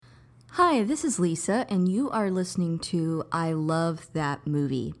Hi, this is Lisa, and you are listening to I Love That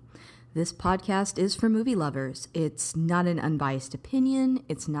Movie. This podcast is for movie lovers. It's not an unbiased opinion,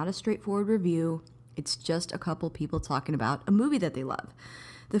 it's not a straightforward review, it's just a couple people talking about a movie that they love.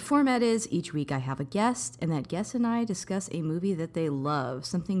 The format is each week I have a guest, and that guest and I discuss a movie that they love,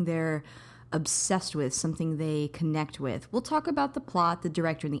 something they're obsessed with, something they connect with. We'll talk about the plot, the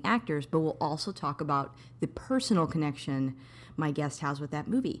director, and the actors, but we'll also talk about the personal connection my guest has with that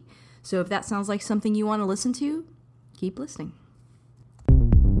movie. So if that sounds like something you want to listen to, keep listening.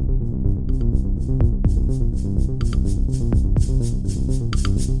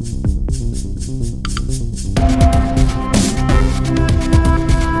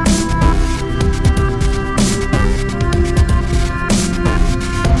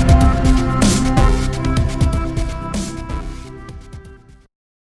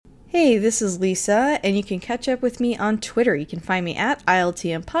 Hey, this is Lisa, and you can catch up with me on Twitter. You can find me at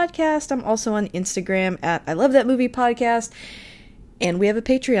ILTM Podcast. I'm also on Instagram at I Love That Movie Podcast, and we have a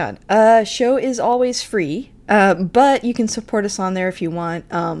Patreon. Show is always free, but you can support us on there if you want.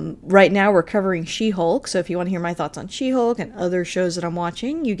 Right now, we're covering She-Hulk, so if you want to hear my thoughts on She-Hulk and other shows that I'm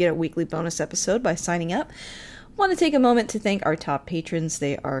watching, you get a weekly bonus episode by signing up. Want to take a moment to thank our top patrons.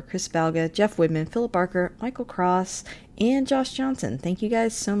 They are Chris Balga, Jeff Widman, Philip Barker, Michael Cross, and Josh Johnson. Thank you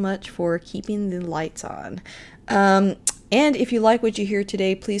guys so much for keeping the lights on. And if you like what you hear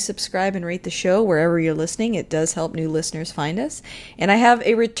today, please subscribe and rate the show wherever you're listening. It does help new listeners find us. And I have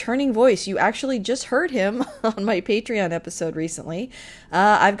a returning voice. You actually just heard him on my Patreon episode recently.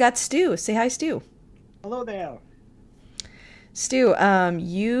 I've got Stu. Say hi, Stu. Hello there. Stu,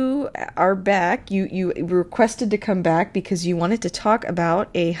 you are back. You requested to come back because you wanted to talk about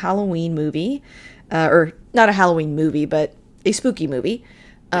a Halloween movie, or not a Halloween movie, but a spooky movie.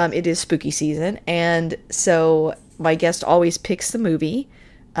 It is spooky season, and so my guest always picks the movie.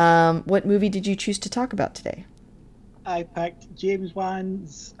 What movie did you choose to talk about today? I picked James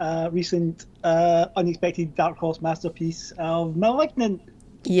Wan's recent unexpected Dark Horse masterpiece of *Malignant*.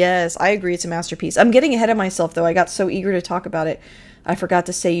 Yes, I agree. It's a masterpiece. I'm getting ahead of myself, though. I got so eager to talk about it. I forgot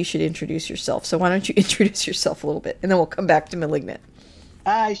to say you should introduce yourself. So why don't you introduce yourself a little bit, and then we'll come back to *Malignant*.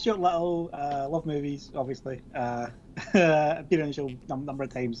 Stuart Little, love movies, obviously. I've been on the show a number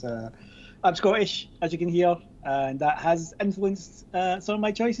of times. I'm Scottish, as you can hear, and that has influenced some of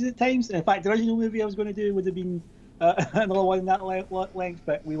my choices at times. In fact, the original movie I was going to do would have been another one in that length,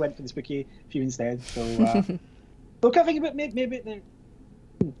 but we went for the spooky few instead. So, look, I think about maybe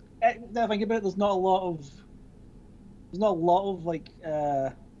now I think about it, there's not a lot of like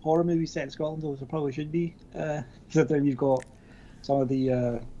horror movies set in Scotland, though there probably should be. So then you've got some of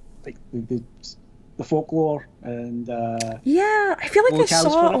the like the folklore and yeah, I feel like I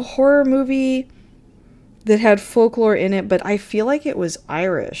saw a horror movie that had folklore in it, but I feel like it was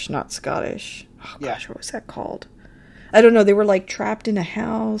Irish, not Scottish. Oh gosh, what was that called? I don't know. They were like trapped in a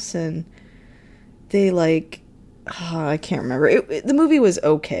house and they like. Oh, I can't remember. The movie was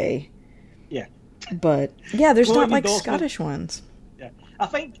okay. Yeah. But yeah, there's not like Scottish ones. Yeah. I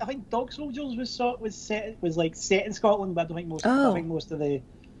think Dog Soldiers was set in Scotland, but I don't think most. I think most of the.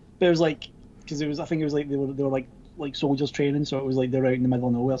 But it was like because I think it was like they were like soldiers training, so it was like they're out in the middle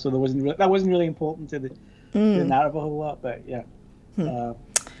of nowhere, so that wasn't really important to the narrative a whole lot. But yeah.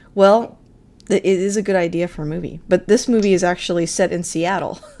 Well, it is a good idea for a movie, but this movie is actually set in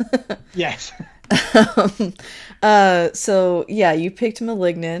Seattle. Yes. So yeah, you picked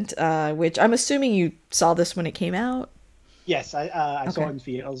 *Malignant*, which I'm assuming you saw this when it came out. Yes, I saw it in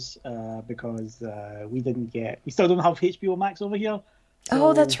theaters because we still don't have HBO Max over here.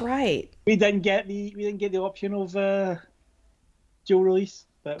 So that's right. We didn't get the option of dual release,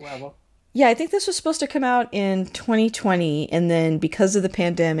 but whatever. Yeah, I think this was supposed to come out in 2020, and then because of the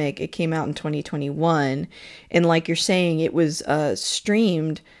pandemic, it came out in 2021. And like you're saying, it was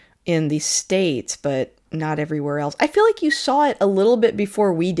streamed in the States, but not everywhere else. I feel like you saw it a little bit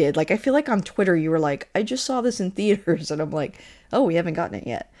before we did. Like, I feel like on Twitter you were like, I just saw this in theaters, and I'm like, oh, we haven't gotten it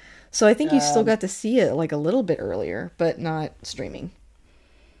yet. So I think you still got to see it like a little bit earlier, but not streaming.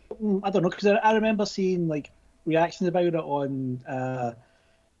 I don't know, because I remember seeing like reactions about it on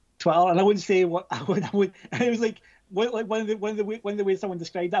Twitter, and I wouldn't say what I would. It was like when the way someone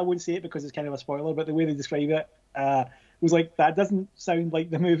described it, I wouldn't say it because it's kind of a spoiler, but the way they describe it was like, that doesn't sound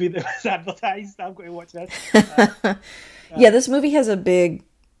like the movie that was advertised. I'm going to watch this. Yeah, this movie has a big,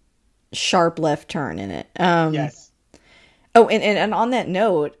 sharp left turn in it. Yes. Oh, and on that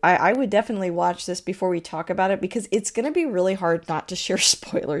note, I would definitely watch this before we talk about it, because it's going to be really hard not to share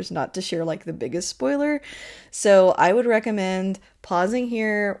spoilers, not to share like the biggest spoiler. So I would recommend pausing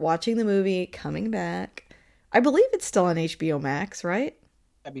here, watching the movie, coming back. I believe it's still on HBO Max, right?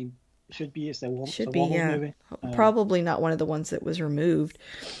 I mean, should be. It's a Should be, Warhol yeah. movie. Probably not one of the ones that was removed.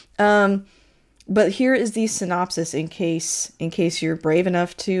 But here is the synopsis in case you're brave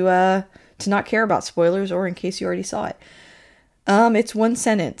enough to not care about spoilers, or in case you already saw it. It's one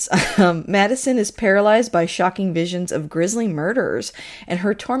sentence. Madison is paralyzed by shocking visions of grisly murderers, and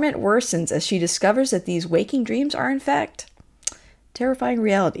her torment worsens as she discovers that these waking dreams are in fact terrifying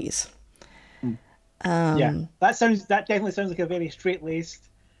realities. That definitely sounds like a very straight-laced,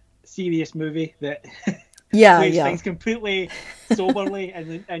 serious movie that plays things completely soberly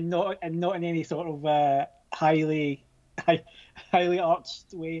and not in any sort of highly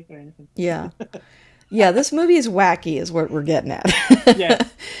arched way or anything. Yeah, this movie is wacky, is what we're getting at.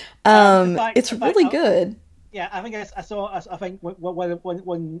 It's really good. Yeah, I think I saw. I think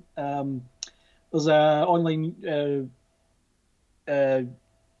when there's a online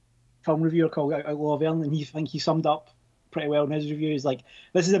film reviewer called Outlaw Verne, and he summed up pretty well in his review. He's like,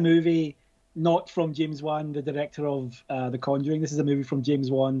 this is a movie not from James Wan, the director of The Conjuring. This is a movie from James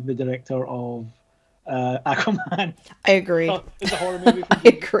Wan, the director of Aquaman. I agree. It's a horror movie from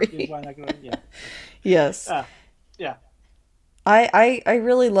James Wan. Yeah. Yes. Yeah. I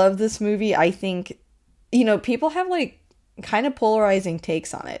really love this movie. I think, people have like kind of polarizing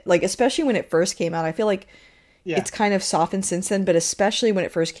takes on it. Like, especially when it first came out, I feel like it's kind of softened since then, but especially when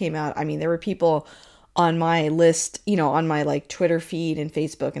it first came out, I mean, there were people on my list, on my like Twitter feed and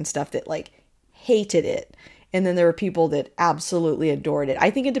Facebook and stuff that like hated it. And then there were people that absolutely adored it.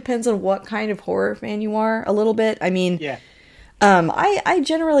 I think it depends on what kind of horror fan you are a little bit. I mean, I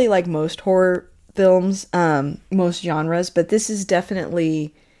generally like most horror films, most genres, but this is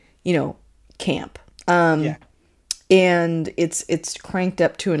definitely, camp. And it's cranked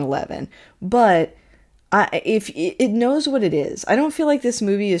up to an 11, but if it knows what it is. I don't feel like this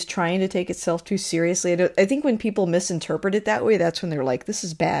movie is trying to take itself too seriously. I think when people misinterpret it that way, that's when they're like, this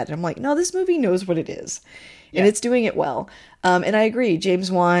is bad. And I'm like, no, this movie knows what it is. And it's doing it well. And I agree,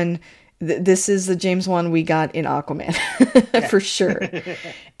 James Wan, this is the James Wan we got in Aquaman for sure.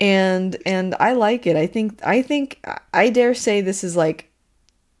 And I like it. I think I dare say this is like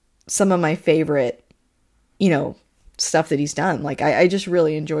some of my favorite, stuff that he's done. Like I just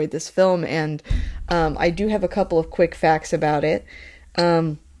really enjoyed this film, and I do have a couple of quick facts about it.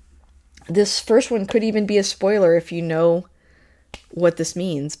 This first one could even be a spoiler if you know what this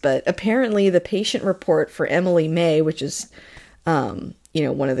means, but apparently the patient report for Emily May, which is one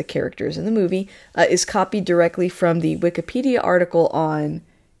of the characters in the movie, is copied directly from the Wikipedia article on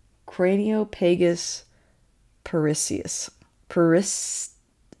Craniopagus parasiticus.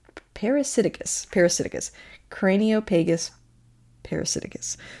 Craniopagus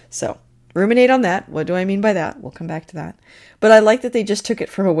parasiticus. So, ruminate on that. What do I mean by that? We'll come back to that. But I like that they just took it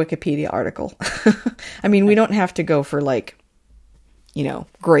from a Wikipedia article. I mean, we don't have to go for like,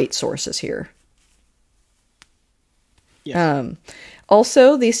 great sources here. Yeah.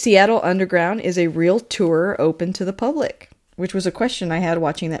 Also, the Seattle Underground is a real tour open to the public, which was a question I had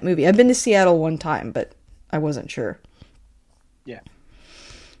watching that movie. I've been to Seattle one time, but I wasn't sure. Yeah.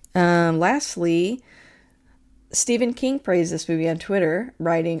 Lastly, Stephen King praised this movie on Twitter,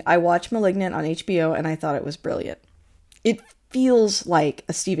 writing, "I watched *Malignant* on HBO and I thought it was brilliant." It feels like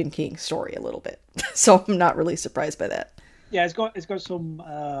a Stephen King story a little bit, so I'm not really surprised by that. Yeah, it's got some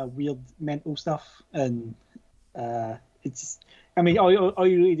weird mental stuff, and it's. I mean, all you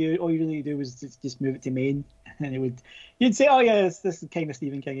really do is just move it to main, and you'd say, oh yeah, this is kind of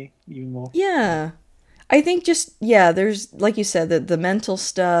Stephen King even more. Yeah, I think there's, like you said, the mental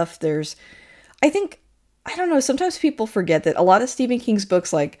stuff. I don't know, sometimes people forget that a lot of Stephen King's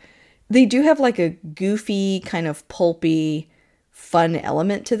books, like, they do have like a goofy, kind of pulpy, fun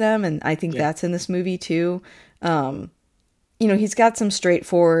element to them, and I think that's in this movie too. He's got some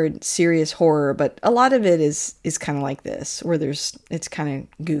straightforward, serious horror, but a lot of it is kind of like this, where it's kind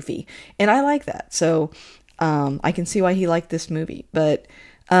of goofy, and I like that. So I can see why he liked this movie. But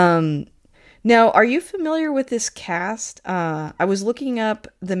now, are you familiar with this cast? I was looking up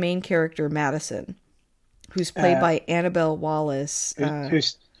the main character, Madison, who's played by Annabelle Wallis.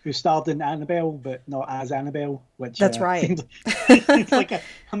 Who starred in Annabelle, but not as Annabelle, which... That's right. It's like a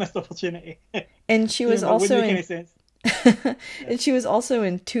missed opportunity. And she was also wouldn't make any sense. And she was also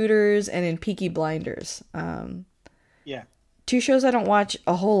in Tudors and in Peaky Blinders. Two shows I don't watch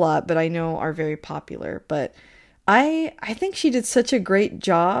a whole lot, but I know are very popular. But I think she did such a great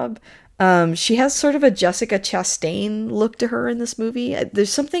job. She has sort of a Jessica Chastain look to her in this movie.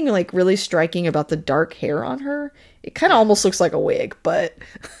 There's something like really striking about the dark hair on her. It kind of almost looks like a wig, but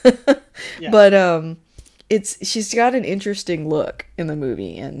but she's got an interesting look in the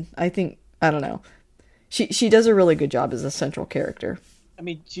movie, and I don't know. She does a really good job as a central character. I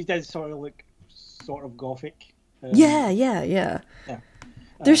mean, she does sort of look sort of gothic. Yeah. Yeah.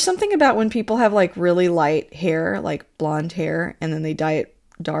 There's something about when people have like really light hair, like blonde hair, and then they dye it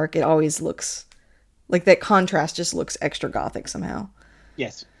dark, it always looks like that contrast just looks extra gothic somehow.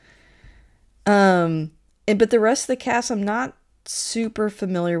 Yes. But the rest of the cast I'm not super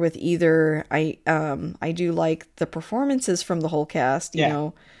familiar with either. I do like the performances from the whole cast, you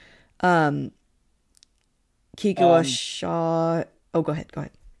know. Keiko Shaw. Oh, go ahead.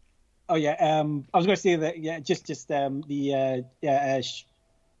 Oh yeah. I was going to say that. Yeah, just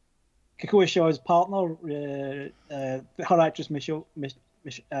Keiko Shaw's partner, her actress Michelle.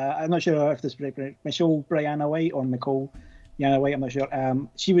 I'm not sure if this is right, Michelle Brianna White or Nicole Brianna White. I'm not sure.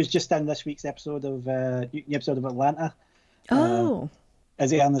 She was just in this week's episode of Atlanta. Oh.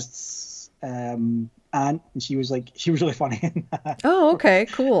 As Ernest's aunt, and she was really funny in that. Oh, okay,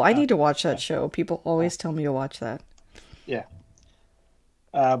 cool. I need to watch that show. People always tell me to watch that. Yeah.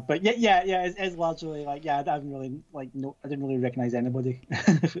 But it's largely like, I didn't really recognize anybody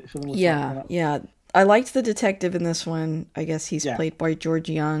for the most part. Yeah. I liked the detective in this one. I guess he's played by George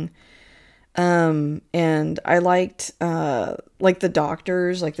Young. And I liked like the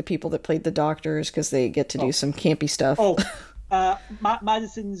doctors, like the people that played the doctors, because they get to do some campy stuff.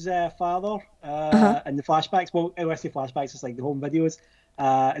 Madison's father in the flashbacks. Well, when I say flashbacks, it's like the home videos.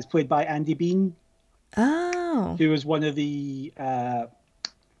 Is played by Andy Bean. Oh. Who was one of the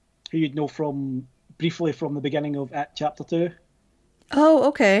who you'd know briefly from the beginning of Chapter 2. Oh,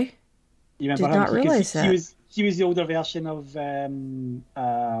 okay. You remember Did him? not realize that. He was the older version of.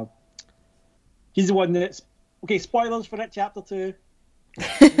 He's the one that's okay. Spoilers for it, Chapter 2.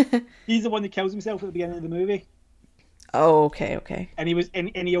 He's the one that kills himself at the beginning of the movie. Oh, okay. And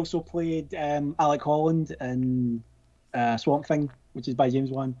he also played Alec Holland in Swamp Thing, which is by James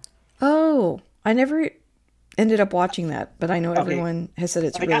Wan. Oh, I never ended up watching that, but I know everyone has said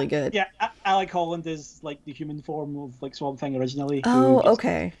it's really good. Yeah, Alec Holland is like the human form of like Swamp Thing originally.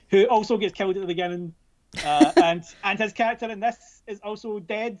 Okay. Who also gets killed at the beginning, and his character in this is also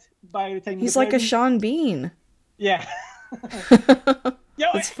dead by the time he's like a Sean Bean. Yeah.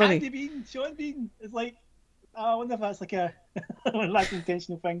 It's funny. Andy Bean, Sean Bean is like. I wonder if that's like a that's an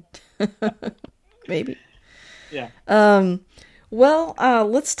intentional thing. Maybe. Yeah. Well,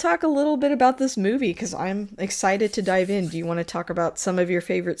 let's talk a little bit about this movie because I'm excited to dive in. Do you want to talk about some of your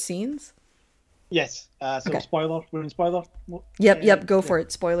favorite scenes? Yes. Spoiler. We're in spoiler. Yep. Go for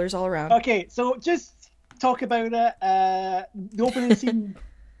it. Spoilers all around. Okay, so just talk about it. The opening scene.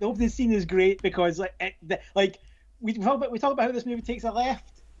 The opening scene is great because we talk about how this movie takes a left.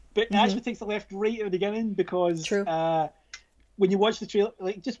 But it actually takes a left right at the beginning because when you watch the trailer,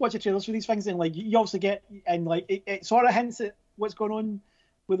 like just watch the trailers for these things, and like you also get and like it sort of hints at what's going on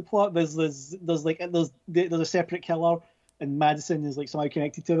with the plot. There's a separate killer, and Madison is like somehow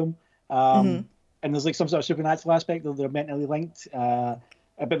connected to them, and there's like some sort of supernatural aspect that they're mentally linked. But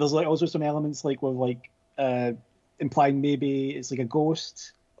there's like also some elements like with like implying maybe it's like a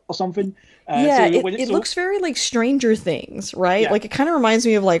ghost. Or something. It looks very like Stranger Things, right? Yeah. Like it kind of reminds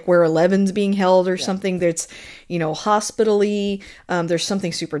me of like where Eleven's being held or something that's, hospital-y. There's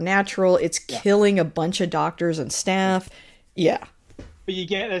something supernatural. It's killing a bunch of doctors and staff. Yeah. But you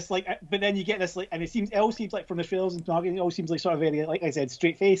get this and it seems like from the trailers and marketing, it all seems like sort of very, like I said,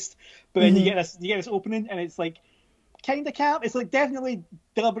 straight-faced. But then you get this opening and it's like kind of camp. It's like definitely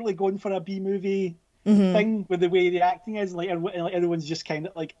deliberately going for a B-movie thing with the way the acting is, like everyone's just kind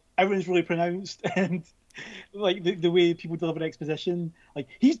of like everyone's really pronounced and like the way people deliver exposition, like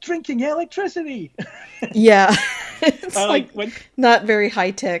he's drinking electricity. Yeah. It's not very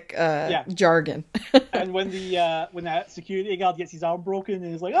high tech jargon. And when that security guard gets his arm broken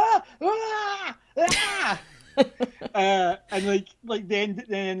and he's like and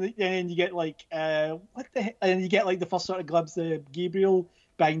then you get like what the heck? And then you get like the first sort of glimpse of Gabriel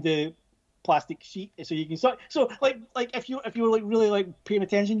behind the plastic sheet, so you can like if you were like really like paying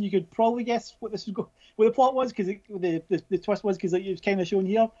attention, you could probably guess what what the plot was, because the twist was, because it was kind of shown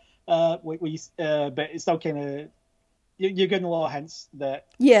here, but it's still kind of you're getting a lot of hints that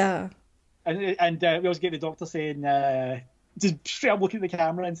and we also get the doctor saying just straight up looking at the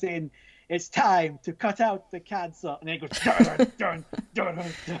camera and saying it's time to cut out the cancer, and then it goes dun, dun, dun,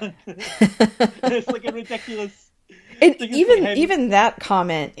 dun. It's like a ridiculous. And even that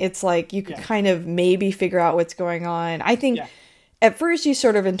comment, it's like you could kind of maybe figure out what's going on. I think at first you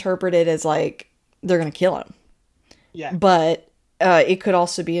sort of interpret it as like they're going to kill him. Yeah. But it could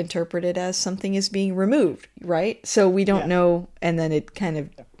also be interpreted as something is being removed, right? So we don't know, and then it kind of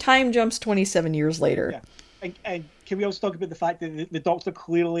time jumps 27 years later. Yeah. And can we also talk about the fact that the doctor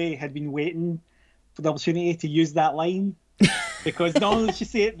clearly had been waiting for the opportunity to use that line? because not only does she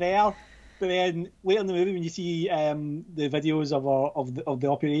say it there, but then later in the movie when you see the videos of the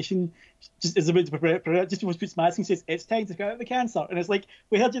operation, just is about to prepare it, just puts mask and says it's time to cut out the cancer, and it's like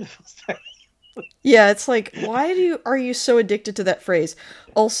we heard you the first time. Yeah, it's like, why are you so addicted to that phrase?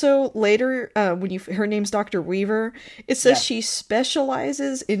 Also, later, when her name's Dr. Weaver, it says she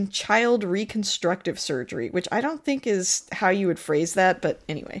specializes in child reconstructive surgery, which I don't think is how you would phrase that, but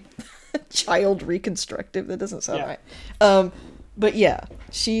anyway. Child reconstructive, that doesn't sound right. But yeah,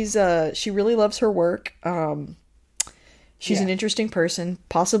 she really loves her work. She's an interesting person,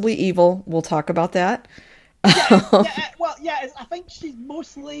 possibly evil. We'll talk about that. I think she's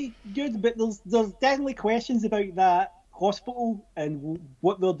mostly good, but there's definitely questions about that hospital and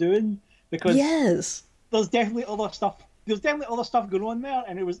what they're doing, because there's definitely other stuff. There's definitely other stuff going on there,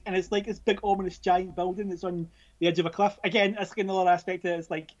 and it's like this big ominous giant building that's on the edge of a cliff. Again, that's another aspect that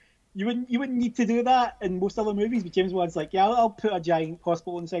it's like you wouldn't need to do that in most other movies, but James Wan's like, I'll put a giant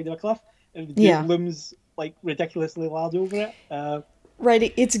hospital inside of a cliff, and the looms like ridiculously large over it.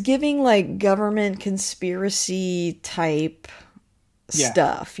 Right, it's giving like government conspiracy type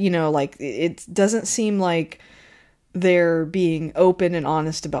stuff, like it doesn't seem like they're being open and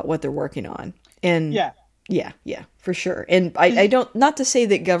honest about what they're working on. And yeah, for sure. And I don't, not to say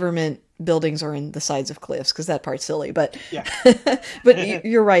that government buildings are in the sides of cliffs, because that part's silly, but but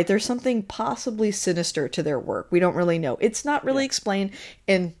you're right, there's something possibly sinister to their work. We don't really know. It's not really explained,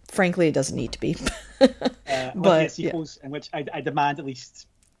 and frankly it doesn't need to be. But sequels, in which I demand at least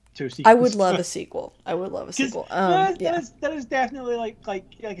 2 sequels. I would love a sequel. That is definitely like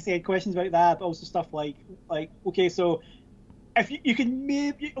I said, questions about that, but also stuff like okay, so if you can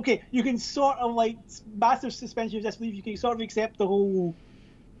maybe you can sort of like massive suspension of disbelief. You can sort of accept the whole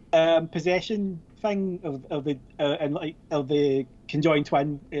possession thing of the conjoined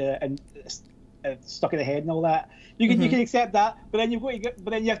twin and stuck in the head and all that. You can accept that, but then you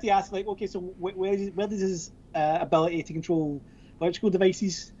have to ask, like, okay, so where does his ability to control electrical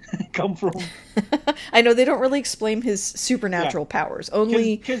devices come from? I know they don't really explain his supernatural powers.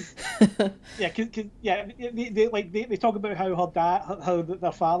 Only they talk about how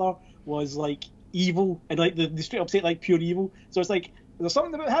their father was like evil, and like the straight up say like pure evil. So it's like, is there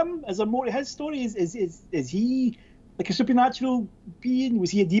something about him? Is there more to his story? Is he like a supernatural being? Was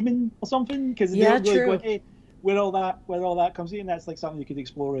he a demon or something? Because they don't really go, hey, where all that comes in. That's like something you could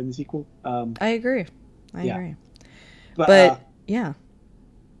explore in the sequel. I agree. I agree. But yeah.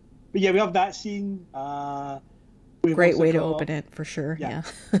 But yeah, we have that scene. Great way to open it, for sure. Yeah.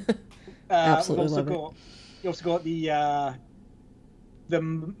 Absolutely love it. We also got the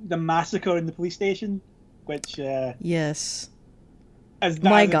massacre in the police station, which yes.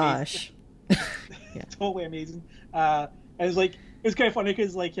 My gosh. Totally amazing. And it was kind of funny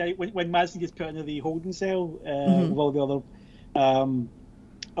because when Madison gets put into the holding cell with all the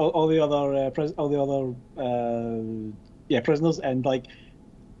other prisoners, and like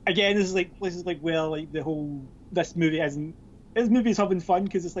again, this is where like the whole this movie is having fun,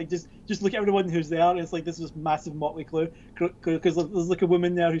 because it's like just look at everyone who's there, and it's like this is massive motley crew, because there's like a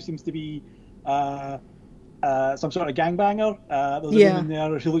woman there who seems to be some sort of gangbanger. There's a woman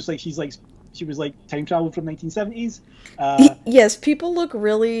there who looks like she was like time traveled from 1970s. Yes, people look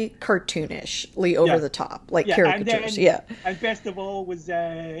really cartoonishly over the top, like caricatures. And best of all was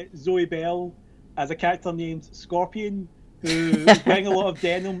Zoe Bell as a character named Scorpion, who's wearing a lot of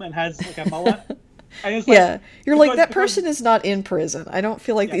denim and has like a mullet. And it's you're like, that person is not in prison. I don't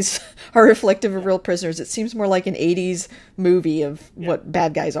feel like these are reflective of real prisoners. It seems more like an 80s movie of what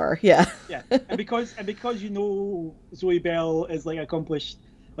bad guys are. And because Zoe Bell is like accomplished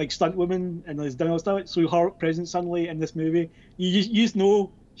like stunt woman and has done all stuff, so her presence suddenly in this movie, you just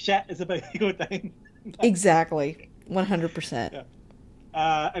know shit is about to go down. Exactly, 100%.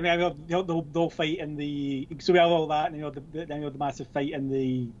 And then the whole fight in the, so we have all that, and the massive fight in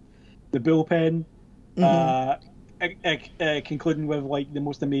the bullpen, concluding with like the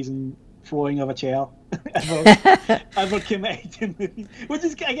most amazing throwing of a chair ever committed to movies, which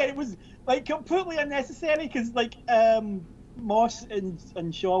is, again, it was like completely unnecessary, because like Moss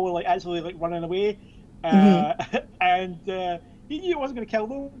and Shaw were like actually like running away, and he knew it wasn't going to kill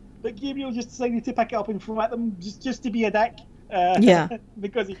them, but Gabriel just decided to pick it up and throw at them just to be a dick,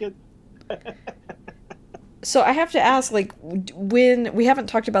 because he could. So I have to ask, like, when we haven't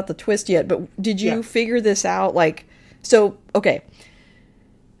talked about the twist yet, but did you figure this out? Like, so okay,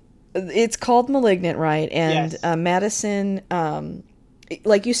 it's called Malignant, right? And Madison,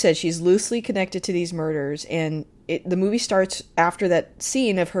 like you said, she's loosely connected to these murders, and the movie starts after that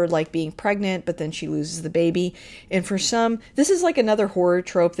scene of her like being pregnant, but then she loses the baby. And for some, this is like another horror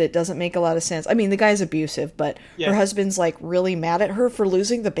trope that doesn't make a lot of sense. I mean, the guy's abusive, but her husband's like really mad at her for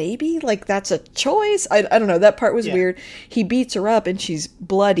losing the baby. Like, that's a choice. I don't know. That part was weird. He beats her up and she's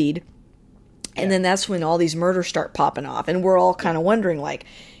bloodied. And then that's when all these murders start popping off. And we're all kind of wondering, like,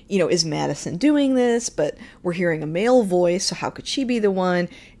 you know, is Madison doing this? But we're hearing a male voice, so how could she be the one?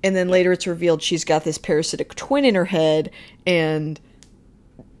 And then later it's revealed she's got this parasitic twin in her head, and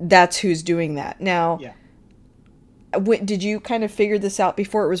that's who's doing that. Now, did you kind of figure this out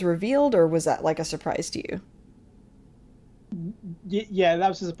before it was revealed, or was that like a surprise to you? Yeah, that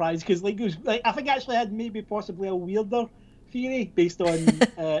was a surprise, because like, it was, like, I think I actually had maybe possibly a weirder theory based on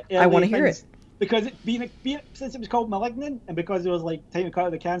I want to hear it. Because since it was called Malignant, and because it was like time to cut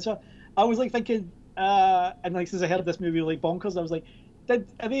out the cancer, I was like thinking, and like since I heard this movie like Bonkers, I was like, are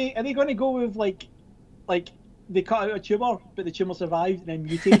they going to go with like they cut out a tumor, but the tumor survived and then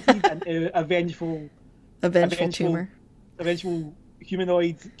mutated into a vengeful tumor, a vengeful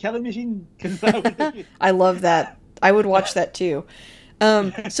humanoid killing machine? I love that. I would watch that too.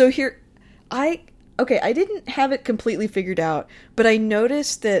 So here, I didn't have it completely figured out, but I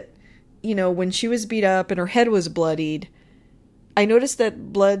noticed that, you know, when she was beat up and her head was bloodied, I noticed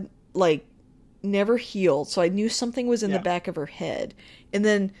that blood, like, never healed. So I knew something was in the back of her head. And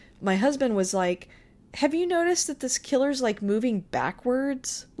then my husband was like, have you noticed that this killer's, like, moving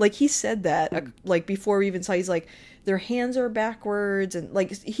backwards? Like, he said that, like, before we even saw, he's like, their hands are backwards. And,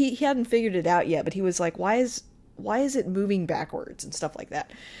 like, he hadn't figured it out yet, but he was like, why is it moving backwards and stuff like that?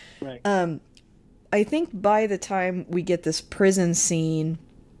 Right. I think by the time we get this prison scene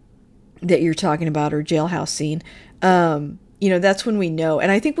that you're talking about, or jailhouse scene, you know, that's when we know.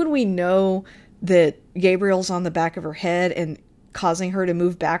 And I think when we know that Gabriel's on the back of her head and causing her to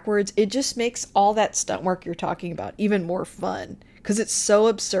move backwards, it just makes all that stunt work you're talking about even more fun, because it's so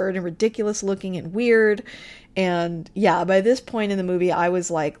absurd and ridiculous looking and weird. And yeah, by this point in the movie, I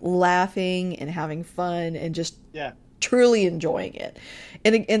was like laughing and having fun and just truly enjoying it.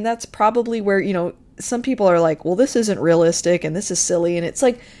 And that's probably where, you know, some people are like, well, this isn't realistic and this is silly. And it's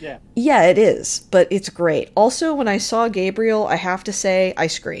like, yeah, it is, but it's great. Also, when I saw Gabriel, I have to say, I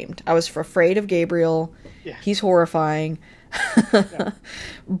screamed. I was afraid of Gabriel. He's horrifying.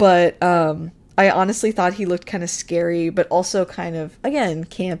 But I honestly thought he looked kind of scary, but also kind of, again,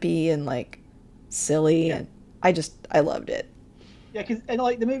 campy and like silly. And I loved it. Yeah, because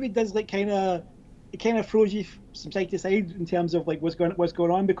like the movie does like kind of throws you some side to side in terms of like what's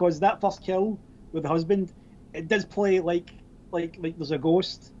going on, because that first kill with the husband, it does play like there's a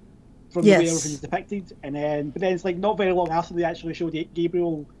ghost from the way everything's depicted, but then it's like not very long after they actually showed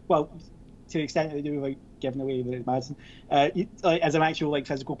Gabriel, well, to the extent that they do without giving away that it's Madison, like, as an actual like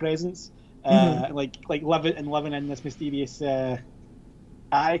physical presence, like living in this mysterious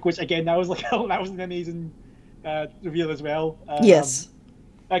attic, which again that was an amazing reveal as well. Yes,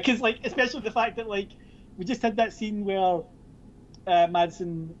 because like especially the fact that like we just had that scene where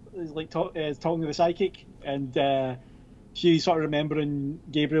Madison is like is talking to the psychic, and she's sort of remembering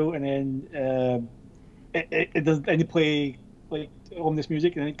Gabriel, and then it does any play like on this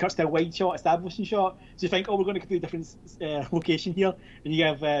music, and then it cuts to a wide shot, establishing shot. So you think, oh, we're going to go to a different location here, and you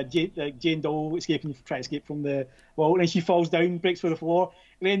have Jane Doe trying to escape from the wall, and then she falls down, breaks through the floor,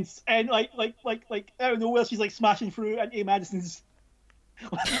 and like out of nowhere, she's like smashing through into Madison's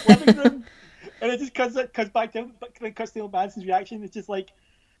living room. And it just cuts back to Madison's reaction. It's just like,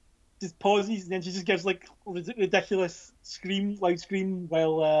 just pauses, and then she just gives like a ridiculous loud scream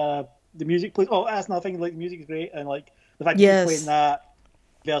while the music plays. Oh, that's another thing. Like, the music is great, and like the fact that she's playing that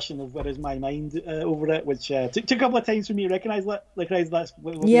version of "Where Is My Mind" over it, which took a couple of times for me to recognize that.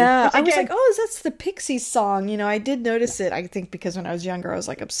 Yeah, I was like, oh, that's the Pixies song. You know, I did notice it. I think because when I was younger, I was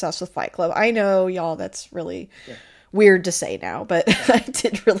like obsessed with Fight Club. I know, y'all, that's really weird to say now, but I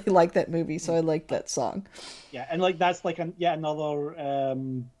did really like that movie, so I liked that song. Yeah, and like that's like another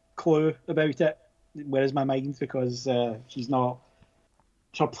clue about it. Where is my mind? Because she's not.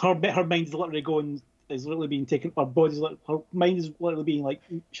 Her mind is literally being taken. Her mind is literally being like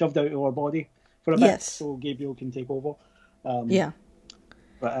shoved out of her body for a bit, so Gabriel can take over.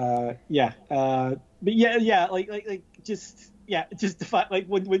 Just the fact, like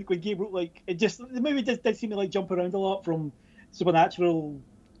when Gabriel, like, it just, the movie did seem to like jump around a lot from supernatural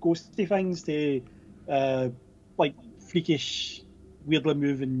ghosty things to like freakish, weirdly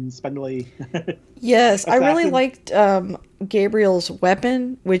moving, spindly. Yes, I really liked Gabriel's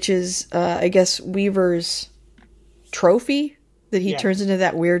weapon, which is I guess Weaver's trophy that he turns into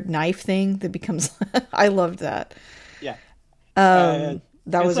that weird knife thing that becomes. I loved that. Yeah.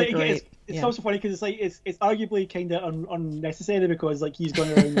 That was like, great. it's also funny because it's like it's arguably kind of unnecessary because like he's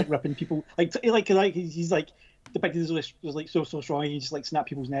going around like ripping people like he's like depicted as like so strong, he just like snap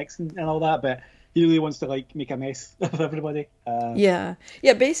people's necks and all that, but he really wants to like make a mess of everybody. Yeah.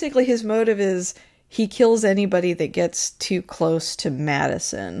 Basically, his motive is he kills anybody that gets too close to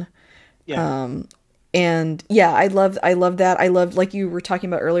Madison. Yeah. And yeah, I love that. I love, like you were talking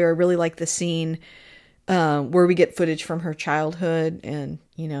about earlier, I really like the scene where we get footage from her childhood, and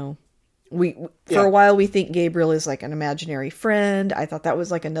you know, for a while we think Gabriel is like an imaginary friend. I thought that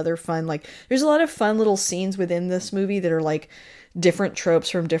was like another fun, like there's a lot of fun little scenes within this movie that are like different tropes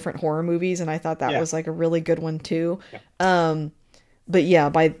from different horror movies, and I thought that was like a really good one too. But yeah,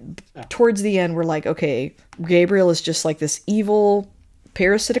 towards the end we're like, okay, Gabriel is just like this evil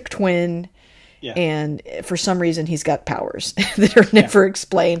parasitic twin. Yeah. And for some reason, he's got powers that are never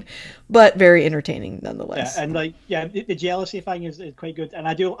explained, but very entertaining nonetheless. Yeah, and like, the jealousy thing is quite good. And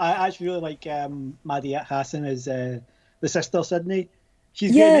I actually really like Maddie Hassan as the sister Sydney.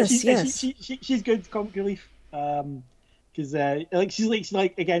 She's good. She's good comic relief. Because like she's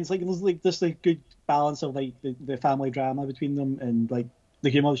like again, it's like just a good balance of like the family drama between them and like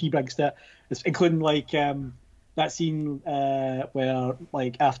the humor she brings to it, including like that scene where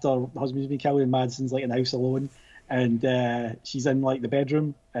like after the husband's been killed and Madison's like in the house alone, and she's in like the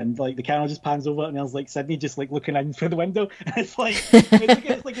bedroom, and like the camera just pans over and there's like Sydney just like looking in through the window, and it's probably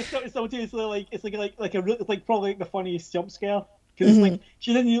like the funniest jump scare because it's like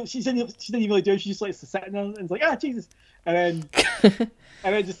she didn't even really do it. She just like sitting there and it's like, Jesus, and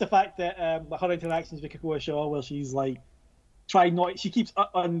then just the fact that her interactions with Kekoa Shaw, where she's like she keeps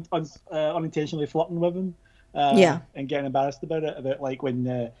unintentionally flirting with him. And getting embarrassed about it, about like when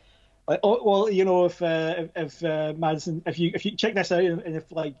you know, if Madison, if you check this out, and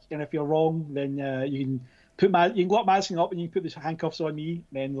if you're wrong, then you can lock Madison up and you can put the handcuffs on me, and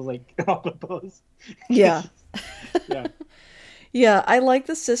then there's like awkward pause. Yeah. Yeah, I like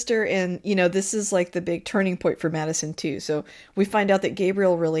the sister, and you know, this is like the big turning point for Madison too. So we find out that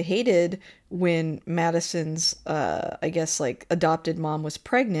Gabriel really hated when Madison's I guess like adopted mom was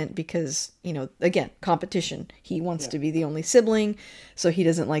pregnant because, you know, again, competition. He wants to be the only sibling, so he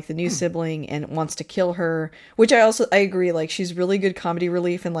doesn't like the new sibling and wants to kill her, which I agree, like she's really good comedy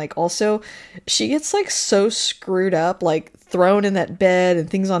relief, and like also she gets like so screwed up, like thrown in that bed and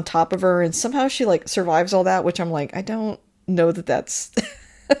things on top of her, and somehow she like survives all that, which I'm like, I don't know that that's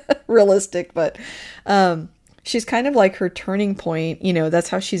realistic, but she's kind of like her turning point, you know. That's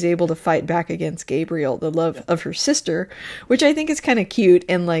how she's able to fight back against Gabriel, the love of her sister, which I think is kind of cute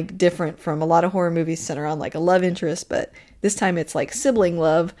and like different from a lot of horror movies centered on like a love interest, but this time it's like sibling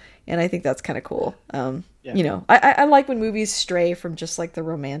love, and I think that's kind of cool. You know, I like when movies stray from just like the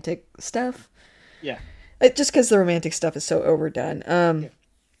romantic stuff, just because the romantic stuff is so overdone,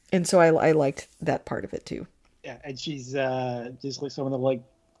 and so I liked that part of it too. Yeah, and she's just like some of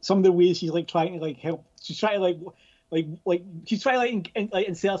the ways she's like trying to like help. She's trying to she's trying to like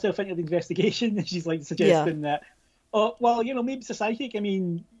insert herself into the investigation, and she's like suggesting that, oh well, you know, maybe it's a psychic. I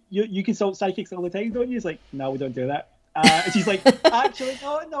mean, you consult psychics all the time, don't you? It's like, no, we don't do that. And she's like, actually,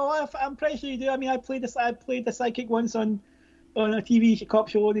 no, I'm pretty sure you do. I mean, I played the psychic once on a TV cop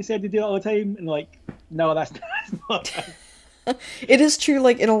show, and they said they do it all the time, and like, no, that's not. It is true,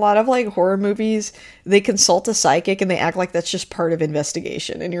 like in a lot of like horror movies, they consult a psychic and they act like that's just part of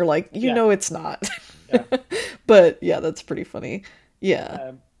investigation, and you're like, you know, it's not. But yeah, that's pretty funny.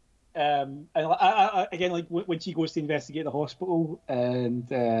 And I again, like when she goes to investigate the hospital, and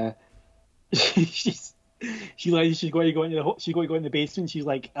she's going to go in the basement, she's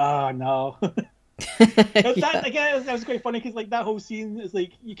like, oh no. That was quite funny because like that whole scene is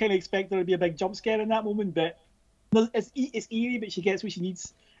like, you kind of expect there to be a big jump scare in that moment, but it's eerie, but she gets what she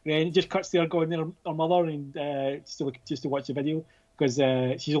needs, and then it just cuts to her going to her mother and just to watch the video, because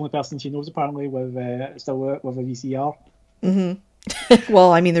she's the only person she knows apparently with a VCR.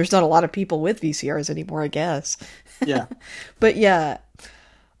 Well, I mean, there's not a lot of people with VCRs anymore, I guess. Yeah. But yeah,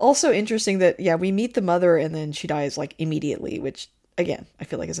 also interesting that we meet the mother and then she dies like immediately, which again I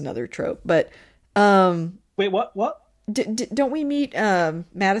feel like is another trope. But wait, what? Don't we meet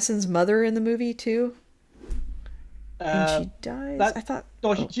Madison's mother in the movie too? And she dies. I thought.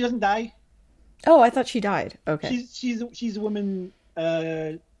 No, she doesn't die. Oh, I thought she died. Okay. She's a woman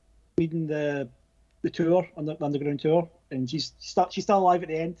leading the tour on the underground tour, and she's still alive at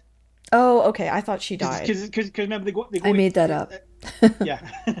the end. Oh, okay. I thought she died. Because remember they go. I made that up.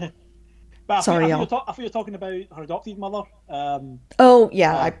 Yeah. But Sorry, I thought you were talking about her adopted mother. Oh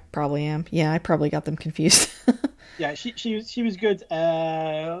yeah, I probably am. Yeah, I probably got them confused. Yeah, she was good.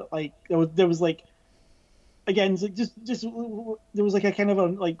 Like there was like. Again, just there was like a kind of a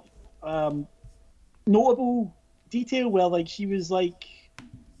like notable detail where like she was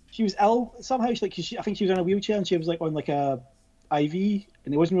ill somehow. I think she was in a wheelchair and she was like on like a IV,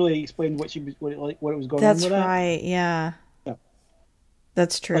 and it wasn't really explained what it was going on with That's right. Yeah. Yeah.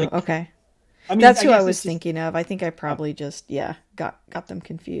 That's true. Like, okay. I mean, That's who I guess was it's just- thinking of. I think I probably just got them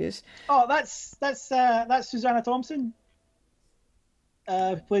confused. Oh, that's Susanna Thompson.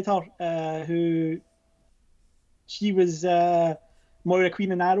 Who played her. Who she was Moira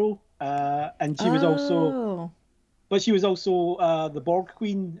Queen in Arrow, and she was also, but she was also the Borg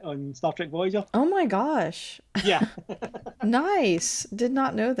Queen on Star Trek Voyager. Oh my gosh. Yeah. Nice. Did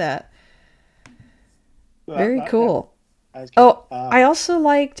not know that. So Very cool. That's good. Oh, I also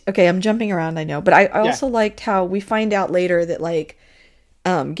liked, okay, I'm jumping around, I know, but I also liked how we find out later that like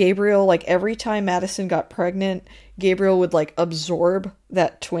Gabriel, like every time Madison got pregnant, Gabriel would like absorb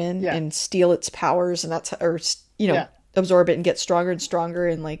that twin and steal its powers, and absorb it and get stronger and stronger,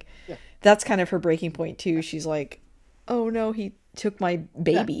 and like that's kind of her breaking point too. She's like, oh no, he took my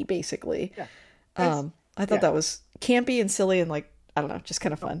baby, basically. I thought that was campy and silly and like, I don't know, just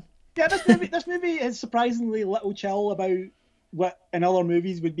kind of fun. Yeah, this movie is surprisingly little chill about what in other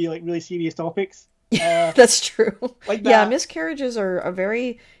movies would be like really serious topics. That's true. Like yeah, miscarriages are a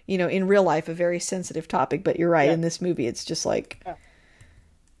very, in real life, a very sensitive topic. But you're right. In this movie, it's just like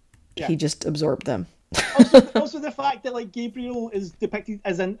he just absorbed them. also, the fact that like Gabriel is depicted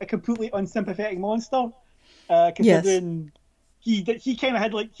as a completely unsympathetic monster, considering he kind of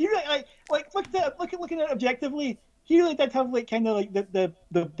had like he really, looking at it objectively, he really did have like kind of like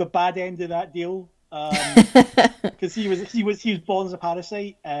the bad end of that deal, because he was born as a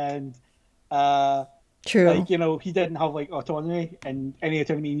parasite and. True. Like, he didn't have like autonomy, and any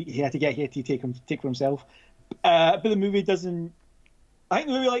autonomy he had to take for himself. But the movie doesn't. I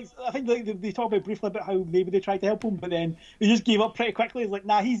think they talk about briefly about how maybe they tried to help him, but then they just gave up pretty quickly. It's like,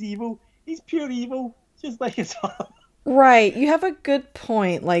 nah, he's evil. He's pure evil, just like his father. Right. You have a good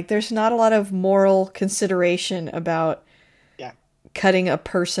point. Like, there's not a lot of moral consideration about cutting a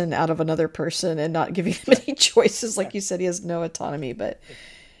person out of another person and not giving them any choices. Like you said, he has no autonomy,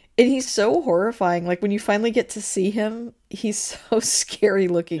 and he's so horrifying. Like, when you finally get to see him, he's so scary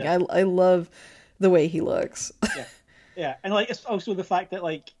looking. I love the way he looks. Yeah, and like it's also the fact that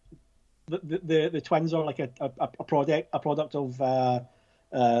like the twins are like a product of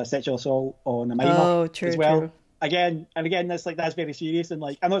sexual assault on a minor. Oh, true, as well. True. Again, that's very serious, and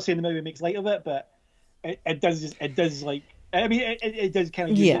like I'm not saying the movie makes light of it, but it does like. I mean, it does kind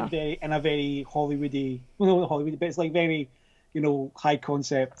of use it in a very Hollywoody, well, not Hollywood, but it's like very, high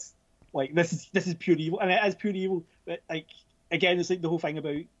concept. Like this is pure evil, and it is pure evil. But like again, it's like the whole thing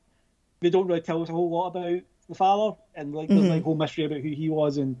about they don't really tell us a whole lot about the father, and like there's like whole mystery about who he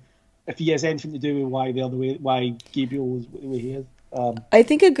was and if he has anything to do with why Gabriel is the way he is. I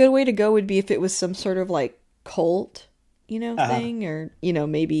think a good way to go would be if it was some sort of like cult, thing, or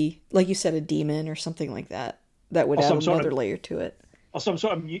maybe like you said, a demon or something like that. That would add another layer to it, or some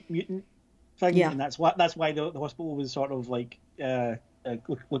sort of mutant thing. Yeah, and that's why the hospital was sort of like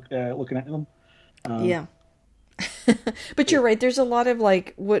looking at them. Yeah, but you're right. There's a lot of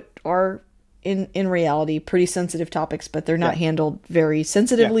like what are in reality pretty sensitive topics, but they're not handled very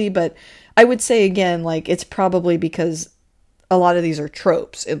sensitively. But I would say again, like it's probably because a lot of these are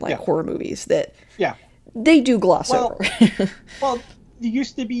tropes in like horror movies that they do gloss over. Well. There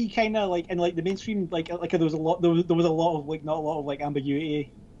used to be kind of like in like the mainstream like there was a lot of like not a lot of like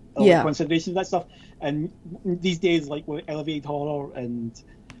ambiguity or considerations of that stuff, and these days like with elevated horror and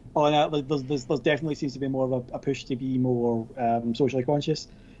all that, like there's definitely seems to be more of a push to be more socially conscious.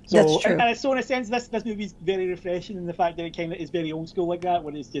 So that's true. And so in a sense this movie is very refreshing in the fact that it kind of is very old school like that,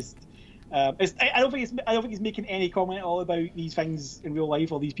 where it's just I don't think it's making any comment at all about these things in real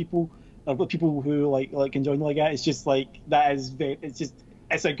life or these people. Or people who like enjoy like that. It's just like that is very.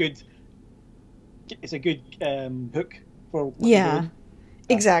 It's a good hook for what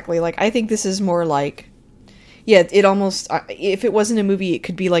exactly. Like I think this is more like it almost if it wasn't a movie, it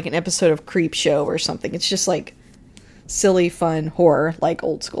could be like an episode of Creep Show or something. It's just like silly, fun horror, like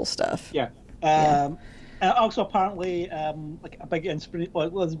old school stuff. And also apparently like a big inspiration. Well,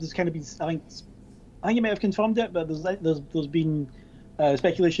 there's kind of been I think you might have confirmed it, but there's been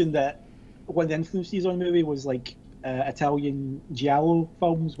speculation that one of the influences on the movie was like Italian giallo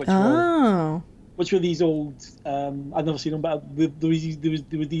films, which were these old. I've never seen them, but there were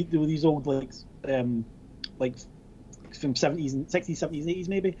these old like from 70s and 60s, 70s, 80s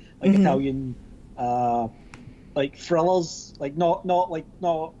maybe like Italian like thrillers, like not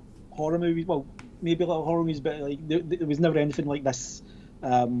horror movies. Well, maybe a little horror movies, but like there was never anything like this.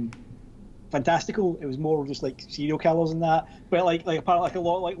 fantastical. It was more just like serial killers and that. But apparently like a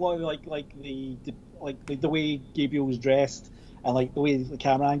lot the way Gabriel was dressed and like the way the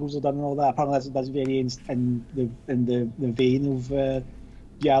camera angles are done and all that. Apparently that's very in the vein of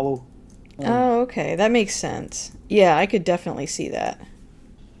Giallo. Oh, okay, that makes sense. Yeah, I could definitely see that.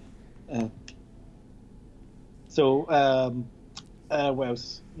 What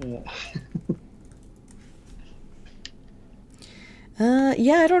else?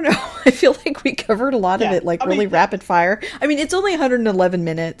 Yeah, I don't know. I feel like we covered a lot of it, like really rapid fire. I mean, it's only 111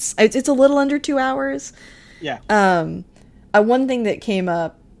 minutes. It's a little under 2 hours. Yeah. One thing that came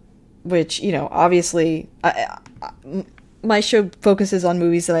up, which, you know, obviously, my show focuses on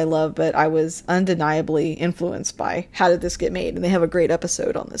movies that I love, but I was undeniably influenced by How Did This Get Made? And they have a great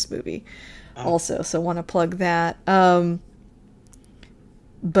episode on this movie also, so I want to plug that.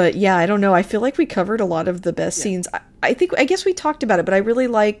 But yeah, I don't know. I feel like we covered a lot of the best scenes. I guess we talked about it, but I really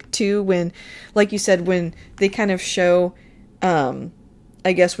like too when, like you said, when they kind of show, I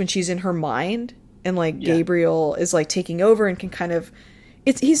guess when she's in her mind and like Gabriel is like taking over and can kind of,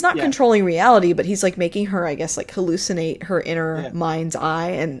 he's not controlling reality, but he's like making her, I guess, like hallucinate her inner mind's eye.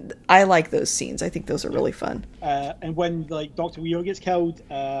 And I like those scenes. I think those are really fun. And when like Dr. Weir gets killed,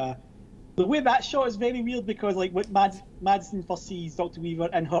 the way that shot is very weird because like what Madison first sees Dr. Weaver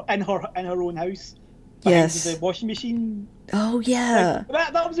in her own house, behind the washing machine. Oh yeah,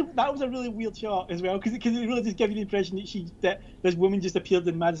 like, that was a really weird shot as well because it really just gave you the impression that this woman just appeared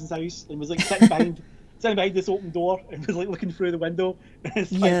in Madison's house and was like sitting behind this open door and was like looking through the window.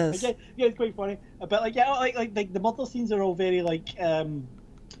 It's it's quite funny. But like the murder scenes are all very like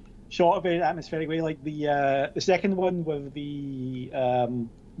shot a very atmospheric way. Like the second one with the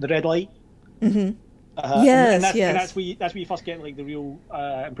red light. Mm-hmm. And that's where you first get like the real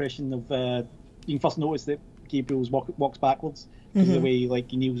impression of you can first notice that Gabriel walks backwards because of the way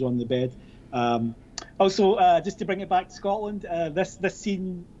like he kneels on the bed. Also, just to bring it back to Scotland, this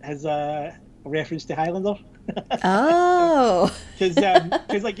scene has a reference to Highlander. Oh,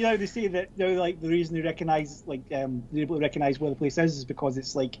 because like, you know, they say that, you know, like the reason they recognize like they're able to recognize where the place is because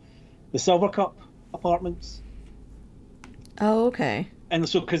it's like the Silver Cup apartments. Oh, okay. And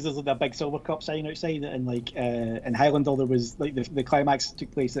so, because there's like a big Silver Cup sign outside, and like in Highlander, there was like the climax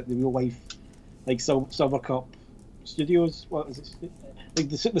took place at the real life, like Silver Cup Studios. What is it? Like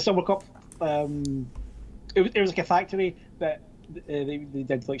the Silver Cup. It was like a factory that they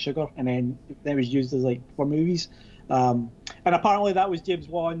did like sugar, and then it was used as like for movies. And apparently that was James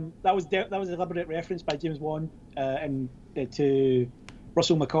Wan. That was a deliberate reference by James Wan to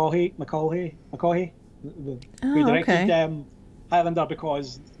Russell McCaughey, who directed Highlander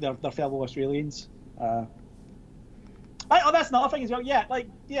because they're fellow Australians. That's another thing as well.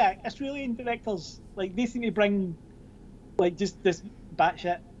 Australian directors, like, they seem to bring like just this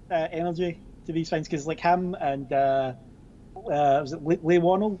batshit energy to these things, because like him and was it Leigh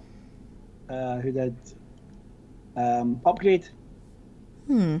Whannell who did Upgrade.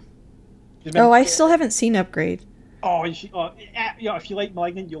 Oh, I still haven't seen Upgrade. If you like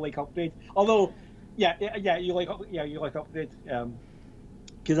Malignant, you'll like Upgrade. Although, you like Upgrade,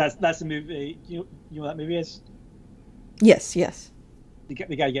 because that's the movie. You know what that movie is? Yes. The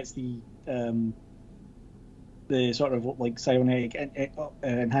guy gets the sort of like cybernetic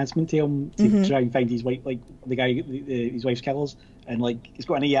enhancement to him to try and find his wife, like the guy, his wife's killers, and like it's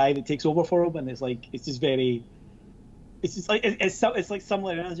got an AI that takes over for him, and it's like it's just like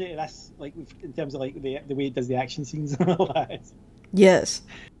similar energy to this, like in terms of like the way it does the action scenes and all that. Yes.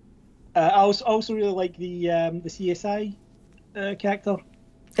 I also really like the CSI character.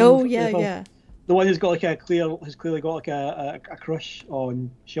 Oh yeah. The one who's clearly got like a crush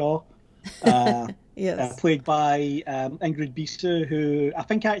on Shaw. Yes. Played by Ingrid Bisu, who I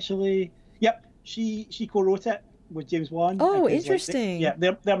think actually, she co-wrote it with James Wan. Oh, interesting.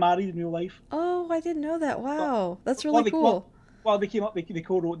 They're married in real life. Oh, I didn't know that. Wow, that's really cool. Well, they came up. They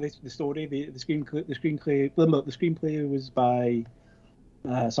co-wrote the story. The screenplay was by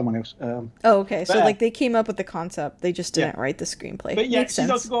someone else. Okay. So like they came up with the concept. They just didn't write the screenplay. But Makes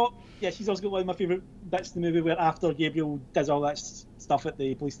sense. she's also got one of my favorite bits of the movie where after Gabriel does all that stuff at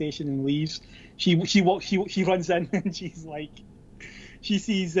the police station and leaves, she runs in and she's like, she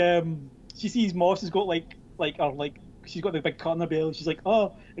sees Moss has got she's got the big cut on her belly, and she's like,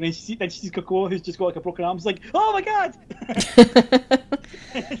 oh, and then she sees Cocoa, who's just got like a broken arm. She's like, oh my god.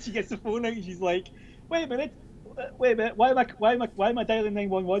 And she gets the phone out and she's like, wait a minute, why am I dialing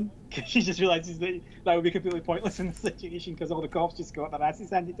 911? Because she just realizes that would be completely pointless in this situation because all the cops just got their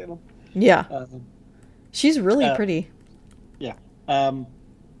asses handed to them. Yeah. She's really pretty. Yeah.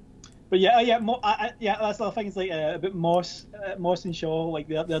 But yeah, yeah, that's the other thing. It's like about Moss and Shaw, like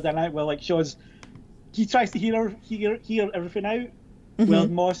they're dynamic. Where like Shaw's, he tries to hear everything out. Well,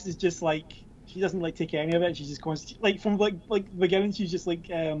 Moss is just like she doesn't like take any of it. She's just constantly like from like the beginning. She's just like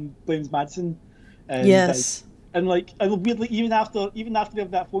blames Madsen. And, yes. And weirdly, even after they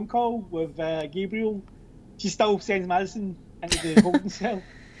have that phone call with Gabriel, she still sends Madison into the holding cell.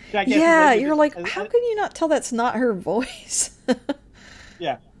 Yeah, you're like, how can you not tell that's not her voice?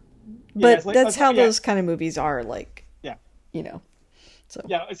 Yeah. But that's how those kind of movies are, like. Yeah. You know. So.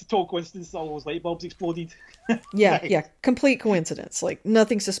 Yeah, it's a total coincidence all those light bulbs exploded. Yeah, right. Yeah. Complete coincidence. Like,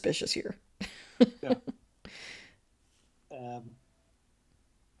 nothing suspicious here. Yeah.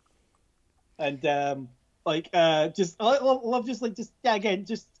 Just I love again,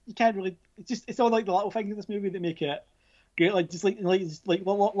 just you can't really it's all like the little things in this movie that make it great, like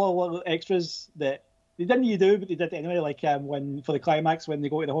little extras that they didn't need to do, but they did it anyway, like when for the climax when they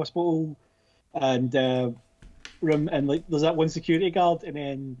go to the hospital and room and like there's that one security guard and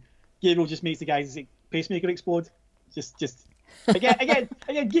then Gabriel just makes the guy's pacemaker explode. Just again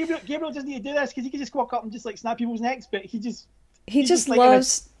Gabriel doesn't need to do this because he can just walk up and just like snap people's necks, but he just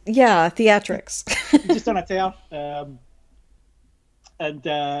loves theatrics. He's just on a tear. And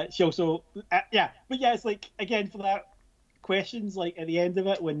she also but it's like again for that questions like at the end of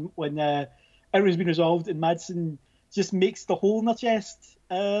it when everything's been resolved and Madsen just makes the hole in her chest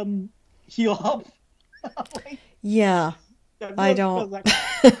heal up. Like, yeah, I don't.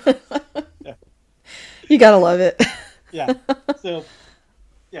 Yeah. You gotta love it. Yeah. So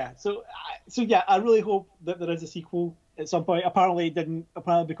I really hope that there is a sequel at some point. Apparently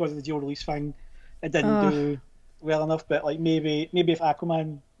because of the dual release thing, it didn't do well enough. But like maybe if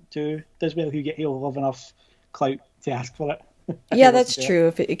Aquaman 2 does well, he'll have enough clout to ask for it. Yeah, that's true.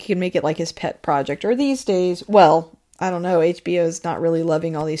 If it can make it like his pet project, or these days, well, I don't know. HBO's not really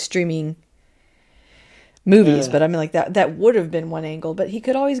loving all these streaming movies, but I mean, like that would have been one angle. But he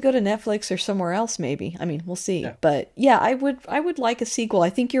could always go to Netflix or somewhere else, maybe. I mean, we'll see. Yeah. But yeah, I would like a sequel. I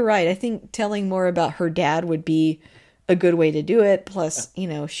think you're right. I think telling more about her dad would be a good way to do it. Plus,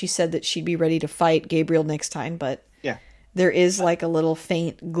 she said that she'd be ready to fight Gabriel next time, but there is like a little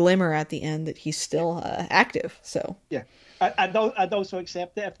faint glimmer at the end that he's still active. So yeah, I'd also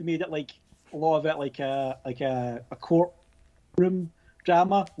accept it if they made it like a lot of it like a courtroom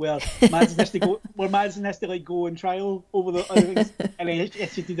drama where Madsen has to like go on trial over the things, and then she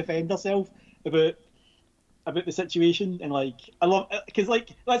has to defend herself about the situation. And like I love because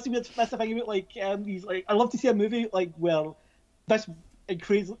like that's the thing about like these like I love to see a movie like where this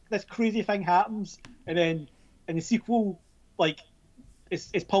crazy thing happens and then in the sequel like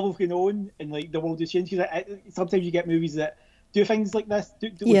it's publicly known and like the world has changed. Because sometimes you get movies that do things like this,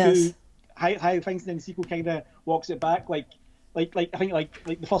 do high things, and then the sequel kind of walks it back. Like I think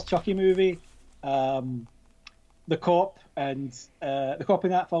like the first Chucky movie, the cop in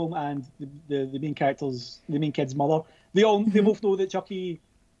that film and the main kid's mother, they both know that Chucky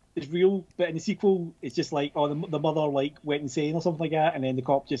is real, but in the sequel it's just like the mother like went insane or something like that, and then the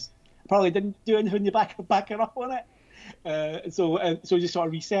cop just probably didn't do anything to back her up on it. So just sort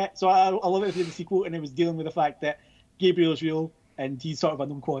of reset. So I love it if they did the sequel and it was dealing with the fact that Gabriel is real and he's sort of a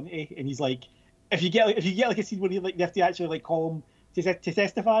known quantity, and he's like if you get like a scene where you have to actually like call him to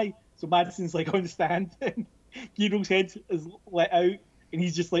testify. So Madison's like on the stand and Gabriel's head is let out and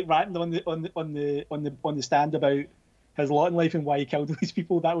he's just like ranting on the stand about his lot in life and why he killed all these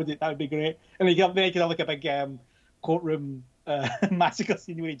people. That would be great. And then you can have like a big courtroom massacre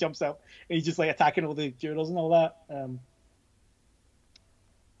scene where he jumps up and he's just like attacking all the jurors and all that. And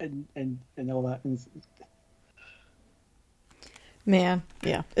all that. And man,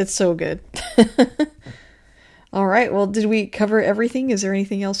 yeah, it's so good. All right, well, did we cover everything? Is there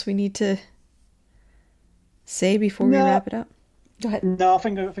anything else we need to say before we wrap it up? Go ahead. No, I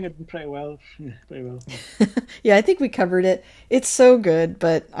think I've done pretty well. Yeah, I think we covered it. It's so good,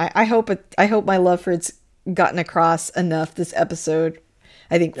 but I hope my love for it's gotten across enough this episode.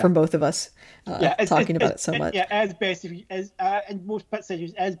 I think from both of us talking about it so much. Yeah, as best in most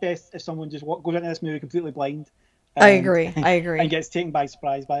situations, as best if someone just goes into this movie completely blind. I agree. And gets taken by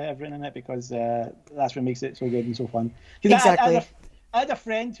surprise by everything in it because that's what makes it so good and so fun. Exactly. I had a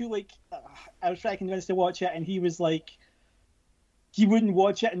friend who I was trying to convince to watch it, and he was like, he wouldn't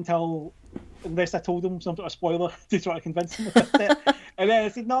watch it unless I told him some sort of spoiler to try to convince him about it. And then I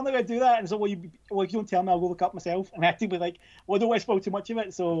said, no, I'm not going to do that. And so, if you don't tell me, I'll go look up myself. And I had to be like, well, I don't want to spoil too much of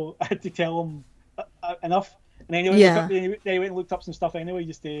it, so I had to tell him enough. And then he went and looked up some stuff anyway,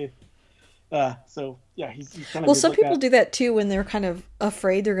 just to. So yeah, he's kind of. Well, some people do that too when they're kind of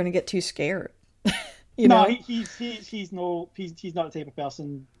afraid they're going to get too scared. No, he's not the type of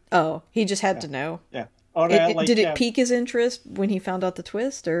person. Oh, he just had to know. Yeah. Or Did it pique his interest when he found out the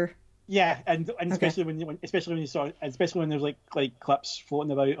twist, or? Yeah, and especially when especially when there's like clips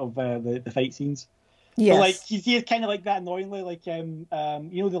floating about of the fight scenes. Yes. But like he is kind of like that annoyingly, like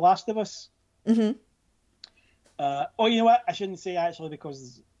The Last of Us. Mm-hmm. You know what? I shouldn't say actually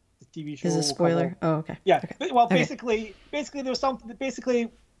because the TV show is a spoiler. Oh, okay. Yeah. Okay. Well, basically there was something.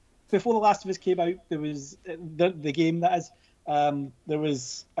 Basically, before The Last of Us came out, there was the game that is. There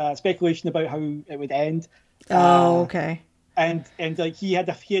was speculation about how it would end. Oh, okay. And like he had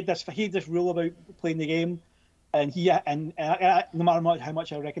this rule about playing the game, and no matter how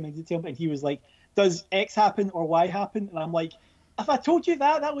much I recommended it to him, and he was like, "Does X happen or Y happen?" And I'm like, "If I told you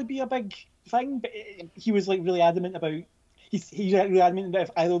that would be a big thing." But he was like really adamant about he's really adamant that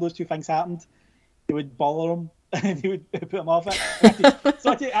if either of those two things happened, it would bother him and he would put him off it. I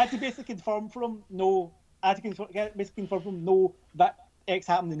had to basically confirm for him no. I had to basically confirm from no that X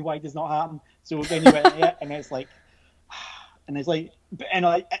happened and Y does not happen. So then you went yeah, and it's like it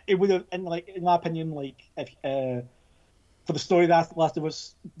would have, and like in my opinion, like if for the story that Last of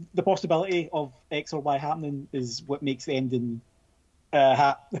Us, the possibility of X or Y happening is what makes the ending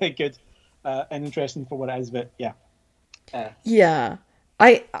good and interesting for what it is. But yeah, yeah,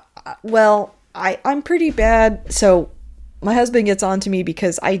 I'm pretty bad. So my husband gets on to me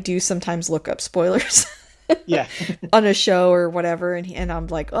because I do sometimes look up spoilers. Yeah. On a show or whatever, and I'm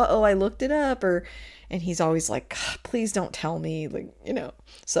like, I looked it up, and he's always like, please don't tell me, like,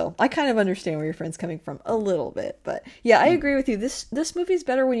 so I kind of understand where your friend's coming from a little bit, but yeah, I agree with you. This movie's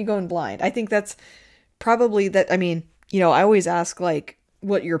better when you go in blind. I think that's probably that. I mean, I always ask like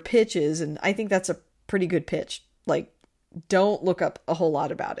what your pitch is, and I think that's a pretty good pitch. Like, don't look up a whole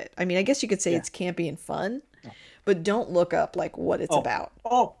lot about it. I mean, I guess you could say it's campy and fun, but don't look up like what it's about.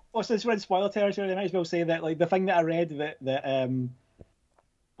 Well, since we're in spoiler territory, I might as well say that like the thing that I read that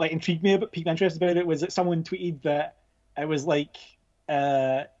like intrigued me, piqued my interest about it was that someone tweeted that it was like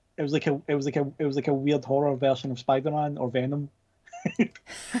it was like a weird horror version of Spider-Man or Venom. I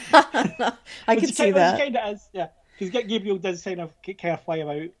can see that. Which kind of is, yeah, because Gabriel does kind of fly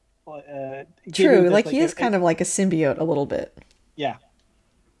about. True, like he is kind of like a symbiote a little bit. Yeah.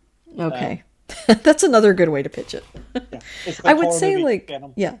 Okay. That's another good way to pitch it. Yeah. Like I would say like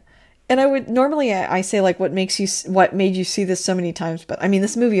Venom. Yeah, and I would normally I say like what made you see this so many times, but I mean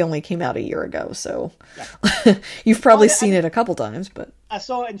this movie only came out a year ago, so you've probably seen it a couple times. But I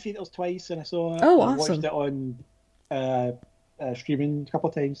saw it in theaters twice, and I awesome. watched it on streaming a couple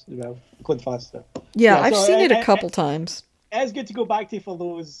of times as well, including fast. So. Yeah, I've seen it a couple times. It's good to go back to for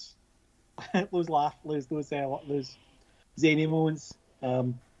those zany moments.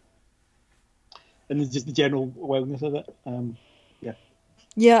 And just the general wildness of it.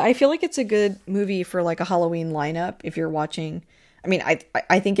 Yeah, I feel like it's a good movie for like a Halloween lineup if you're watching. I mean, I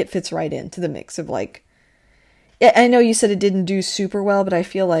think it fits right into the mix of like. I know you said it didn't do super well, but I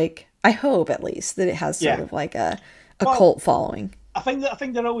feel like I hope at least that it has sort of like a cult following. I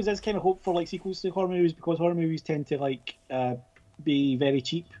think there always is kind of hope for like sequels to horror movies because horror movies tend to like be very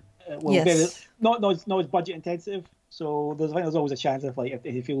cheap. Yes. Not as budget intensive. So there's always a chance of like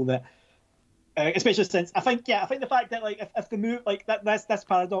if you feel that. Especially since I think the fact that like if the movie like that's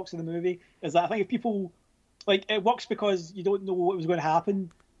paradox in the movie is that I think if people like it works because you don't know what was going to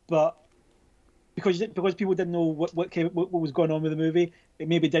happen, but because people didn't know what was going on with the movie, it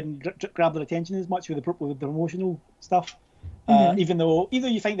maybe didn't grab their attention as much with the promotional stuff. Mm-hmm. Even though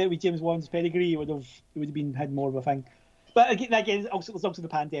you think that with James Wan's pedigree, it would have had more of a thing. But again, also there's also the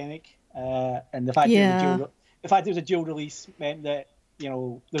pandemic and the fact that it was a dual release meant that.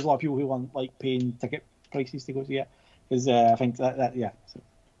 There's a lot of people who want like paying ticket prices to go see it because I think that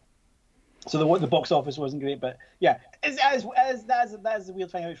So the box office wasn't great, but yeah, that's the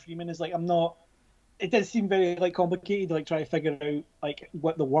weird thing about streaming is like it does seem very like complicated to like try to figure out like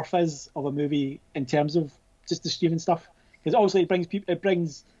what the worth is of a movie in terms of just the streaming stuff because obviously it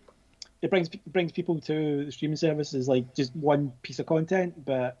brings people to the streaming service as like just one piece of content,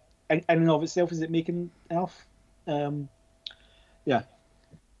 but in and of itself is it making enough? Yeah.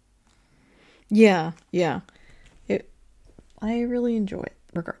 I really enjoy it,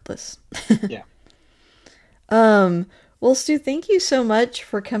 regardless. Yeah. Well, Stu, thank you so much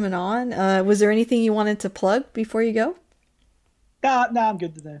for coming on. Was there anything you wanted to plug before you go? No, I'm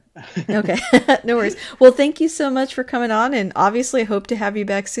good today. Okay, no worries. Well, thank you so much for coming on, and obviously I hope to have you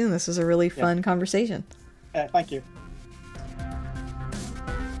back soon. This was a really fun conversation. Thank you.